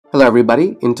Hello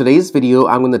everybody, in today's video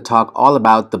I'm going to talk all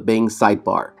about the Bing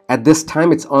sidebar. At this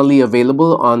time it's only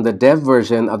available on the dev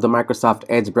version of the Microsoft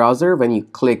Edge browser when you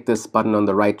click this button on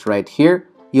the right here.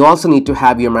 You also need to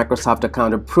have your Microsoft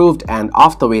account approved and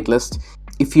off the waitlist.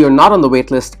 If you're not on the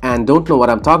waitlist and don't know what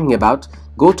I'm talking about,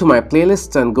 go to my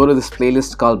playlists and go to this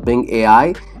playlist called Bing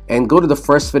AI and go to the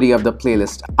first video of the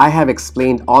playlist. I have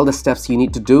explained all the steps you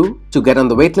need to do to get on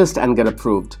the waitlist and get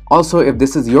approved. Also, if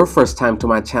this is your first time to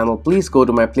my channel, please go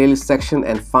to my playlist section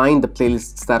and find the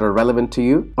playlists that are relevant to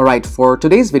you. Alright, for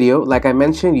today's video, like I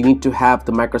mentioned, you need to have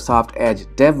the Microsoft Edge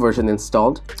dev version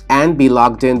installed and be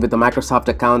logged in with the Microsoft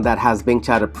account that has Bing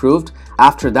Chat approved.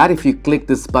 After that, if you click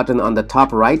this button on the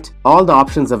top right, all the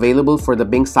options available for the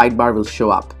Bing sidebar will show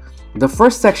up. The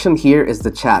first section here is the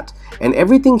chat, and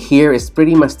everything here is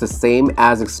pretty much the same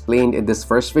as explained in this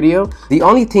first video. The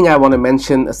only thing I want to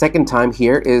mention a second time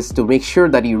here is to make sure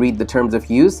that you read the terms of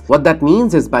use. What that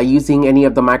means is by using any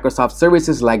of the Microsoft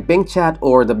services like Bing Chat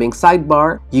or the Bing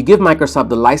sidebar, you give Microsoft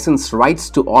the license rights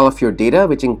to all of your data,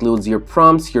 which includes your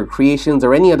prompts, your creations,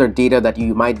 or any other data that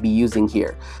you might be using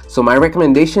here. So my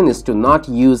recommendation is to not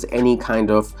use any kind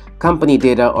of company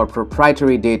data or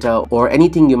proprietary data or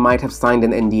anything you might have signed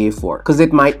an NDA for, because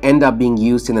it might end up being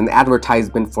used in an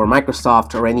advertisement for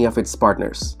Microsoft or any of its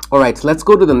partners. Alright, let's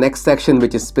go to the next section,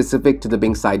 which is specific to the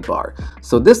Bing sidebar.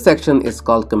 So this section is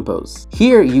called Compose.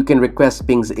 Here you can request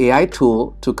Bing's AI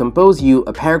tool to compose you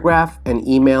a paragraph, an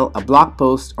email, a blog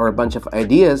post, or a bunch of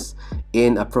ideas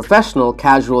in a professional,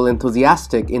 casual,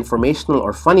 enthusiastic, informational,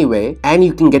 or funny way, and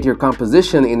you can get your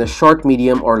composition in a short,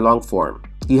 medium, or long form.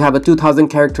 You have a 2000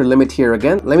 character limit here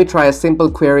again. Let me try a simple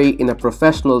query in a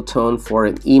professional tone for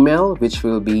an email, which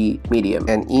will be medium.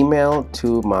 An email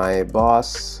to my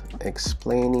boss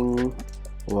explaining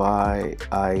why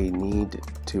I need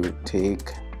to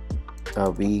take a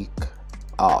week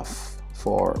off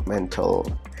for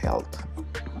mental health.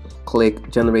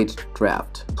 Click generate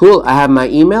draft. Cool, I have my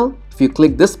email. If you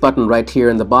click this button right here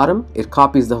in the bottom, it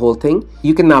copies the whole thing.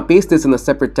 You can now paste this in a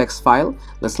separate text file.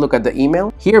 Let's look at the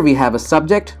email. Here we have a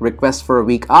subject, request for a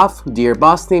week off. Dear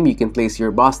boss name, you can place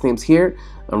your boss names here.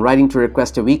 I'm writing to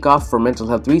request a week off for mental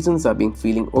health reasons. I've been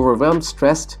feeling overwhelmed,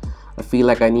 stressed. I feel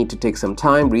like I need to take some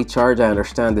time, recharge. I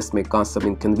understand this may cause some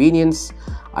inconvenience.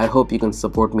 I hope you can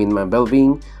support me in my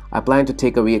well-being. I plan to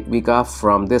take a week off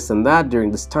from this and that. During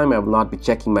this time, I will not be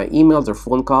checking my emails or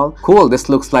phone call. Cool, this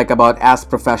looks like about as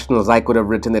professional as I could have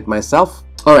written it myself.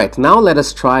 Alright, now let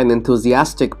us try an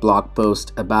enthusiastic blog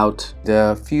post about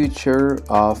the future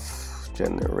of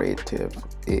generative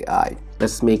AI.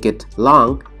 Let's make it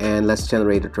long and let's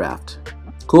generate a draft.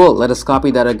 Cool, let us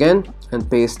copy that again and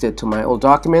paste it to my old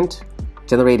document.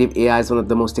 Generative AI is one of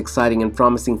the most exciting and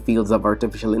promising fields of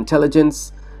artificial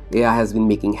intelligence. AI has been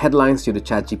making headlines due to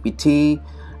chatgpt,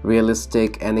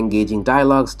 realistic and engaging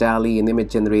dialogues, DALL-E, an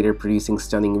image generator producing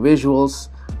stunning visuals.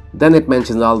 Then it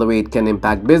mentions all the way it can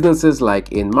impact businesses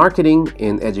like in marketing,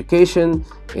 in education,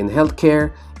 in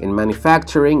healthcare, in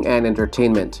manufacturing, and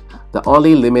entertainment. The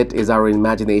only limit is our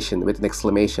imagination, with an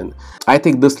exclamation. I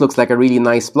think this looks like a really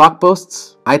nice blog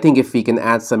post. I think if we can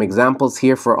add some examples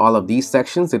here for all of these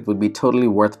sections, it would be totally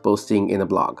worth posting in a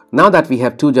blog. Now that we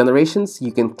have two generations,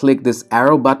 you can click this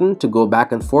arrow button to go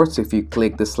back and forth. So if you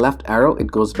click this left arrow, it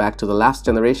goes back to the last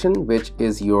generation, which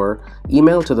is your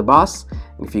email to the boss.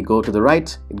 And if you go to the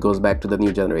right, it goes back to the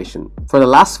new generation. For the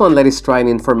last one, let us try an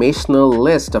informational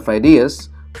list of ideas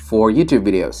for YouTube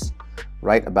videos.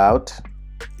 Write about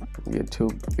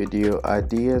YouTube video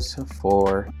ideas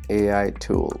for AI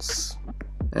tools.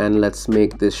 And let's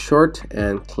make this short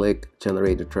and click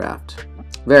generate a draft.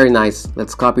 Very nice.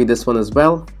 Let's copy this one as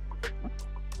well.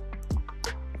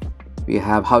 We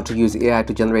have how to use AI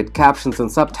to generate captions and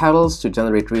subtitles, to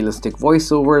generate realistic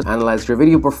voiceovers, analyze your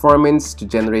video performance, to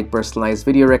generate personalized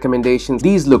video recommendations.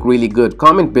 These look really good.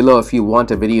 Comment below if you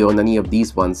want a video on any of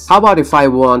these ones. How about if I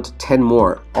want 10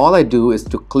 more? All I do is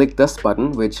to click this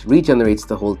button, which regenerates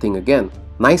the whole thing again.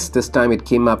 Nice, this time it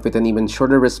came up with an even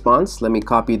shorter response. Let me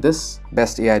copy this.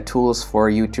 Best AI tools for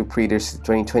YouTube creators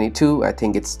 2022. I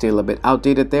think it's still a bit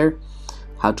outdated there.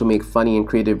 How to make funny and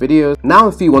creative videos. Now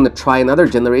if you want to try another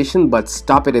generation but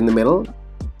stop it in the middle,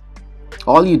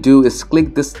 all you do is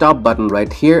click this stop button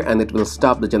right here and it will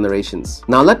stop the generations.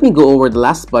 Now let me go over the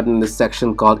last button in this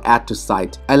section called Add to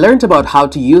Site. I learned about how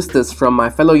to use this from my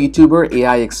fellow YouTuber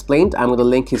AI Explained. I'm going to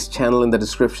link his channel in the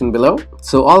description below.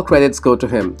 So all credits go to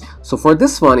him. So for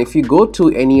this one, if you go to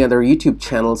any other YouTube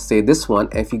channel, say this one,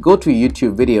 and if you go to a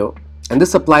YouTube video, and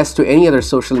this applies to any other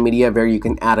social media where you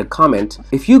can add a comment,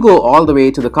 if you go all the way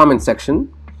to the comment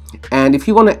section, And if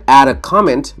you want to add a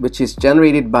comment which is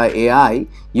generated by AI,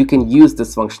 you can use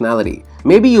this functionality.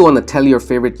 Maybe you want to tell your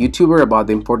favorite YouTuber about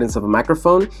the importance of a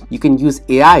microphone. You can use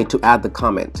AI to add the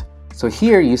comment. So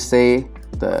here you say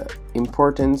the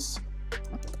importance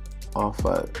of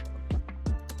a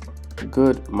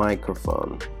good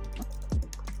microphone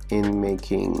in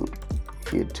making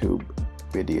YouTube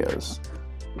videos,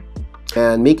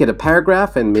 and make it a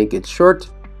paragraph and make it short,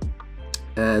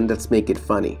 and let's make it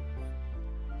funny.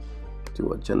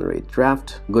 Do a generate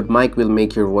draft. Good mic will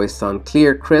make your voice sound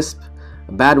clear, crisp.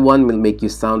 A bad one will make you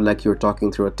sound like you're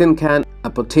talking through a tin can, a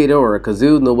potato, or a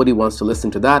kazoo. Nobody wants to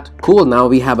listen to that. Cool, now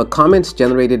we have a comment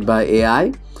generated by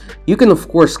AI. You can of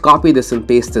course copy this and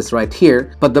paste this right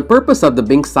here, but the purpose of the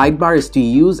Bing sidebar is to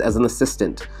use as an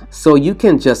assistant. So you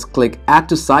can just click add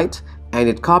to site and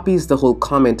it copies the whole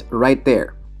comment right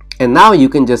there. And now you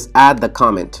can just add the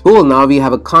comment. Cool, now we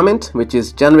have a comment which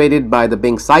is generated by the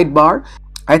Bing sidebar.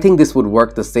 I think this would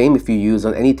work the same if you use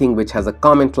on anything which has a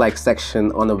comment-like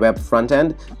section on a web front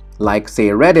end, like say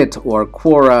Reddit or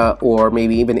Quora or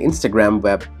maybe even Instagram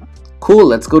web. Cool,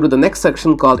 let's go to the next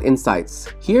section called Insights.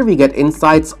 Here we get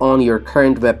insights on your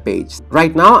current web page.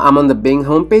 Right now I'm on the Bing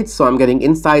homepage, so I'm getting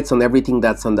insights on everything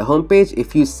that's on the homepage.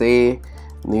 If you say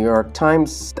New York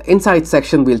Times, the Insights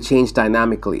section will change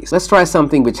dynamically. Let's try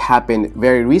something which happened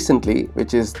very recently,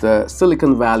 which is the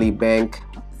Silicon Valley Bank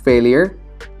failure.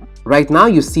 Right now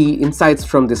you see insights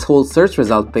from this whole search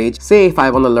result page. Say if I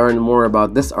want to learn more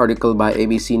about this article by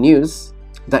ABC News,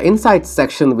 the insights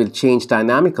section will change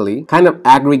dynamically, kind of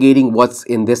aggregating what's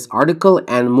in this article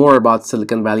and more about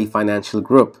Silicon Valley Financial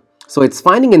Group. So it's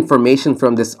finding information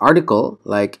from this article,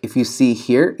 like if you see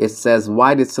here, it says,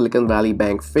 why did Silicon Valley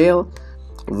Bank fail?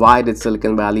 Why did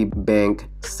Silicon Valley Bank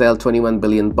sell 21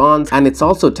 billion bonds? And it's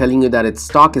also telling you that its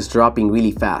stock is dropping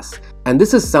really fast. And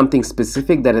this is something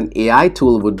specific that an AI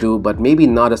tool would do, but maybe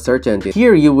not a search engine.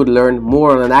 Here you would learn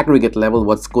more on an aggregate level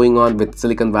what's going on with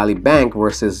Silicon Valley Bank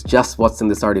versus just what's in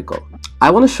this article.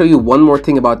 I want to show you one more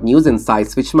thing about news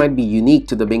insights which might be unique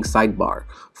to the Bing sidebar.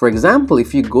 For example,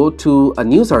 if you go to a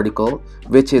news article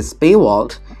which is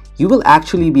paywalled, you will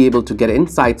actually be able to get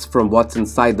insights from what's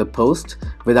inside the post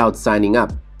without signing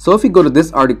up. So if you go to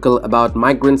this article about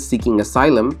migrants seeking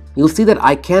asylum, you'll see that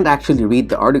I can't actually read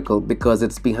the article because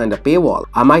it's behind a paywall.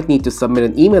 I might need to submit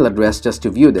an email address just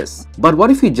to view this. But what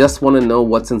if you just want to know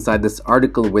what's inside this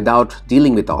article without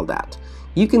dealing with all that?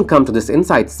 You can come to this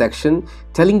insights section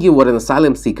telling you what an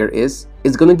asylum seeker is.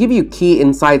 It's going to give you key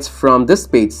insights from this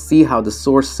page. See how the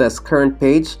source says current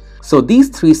page. So these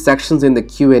three sections in the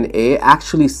Q&A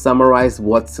actually summarize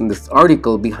what's in this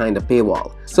article behind a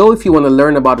paywall. So if you want to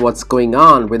learn about what's going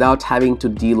on without having to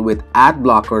deal with ad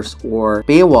blockers or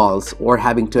paywalls or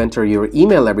having to enter your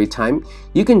email every time,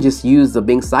 you can just use the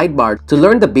Bing sidebar to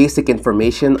learn the basic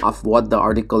information of what the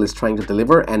article is trying to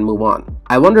deliver and move on.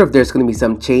 I wonder if there's going to be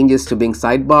some changes to Bing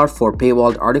sidebar for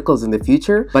paywalled articles in the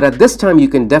future, but at this time you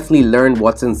can definitely learn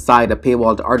what's inside a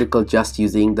paywalled article just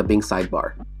using the Bing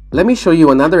sidebar. Let me show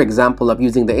you another example of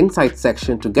using the Insights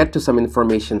section to get to some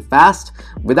information fast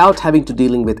without having to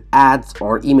dealing with ads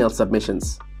or email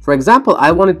submissions. For example,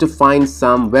 I wanted to find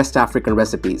some West African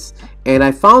recipes and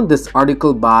I found this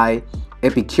article by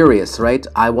Epicurious, right?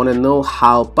 I want to know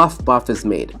how puff puff is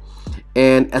made.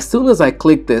 And as soon as I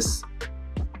click this,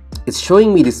 it's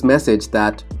showing me this message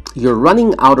that you're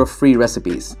running out of free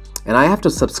recipes and I have to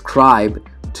subscribe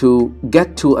to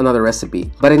get to another recipe.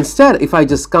 But instead, if I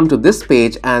just come to this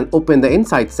page and open the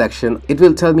Insights section, it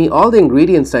will tell me all the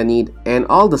ingredients I need and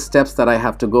all the steps that I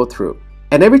have to go through.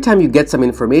 And every time you get some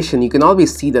information, you can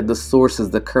always see that the source is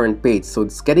the current page. So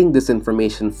it's getting this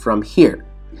information from here.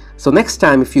 So next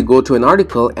time if you go to an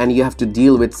article and you have to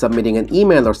deal with submitting an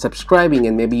email or subscribing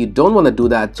and maybe you don't want to do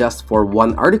that just for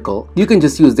one article, you can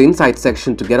just use the Insights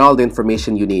section to get all the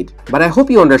information you need. But I hope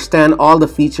you understand all the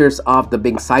features of the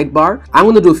Bing sidebar. I'm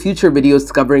going to do future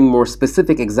videos covering more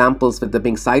specific examples with the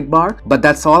Bing sidebar, but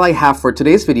that's all I have for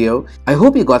today's video. I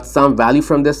hope you got some value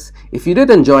from this. If you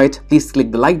did enjoy it, please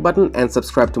click the like button and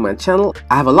subscribe to my channel.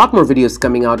 I have a lot more videos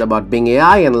coming out about Bing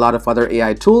AI and a lot of other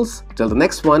AI tools. Till the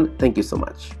next one, thank you so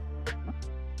much.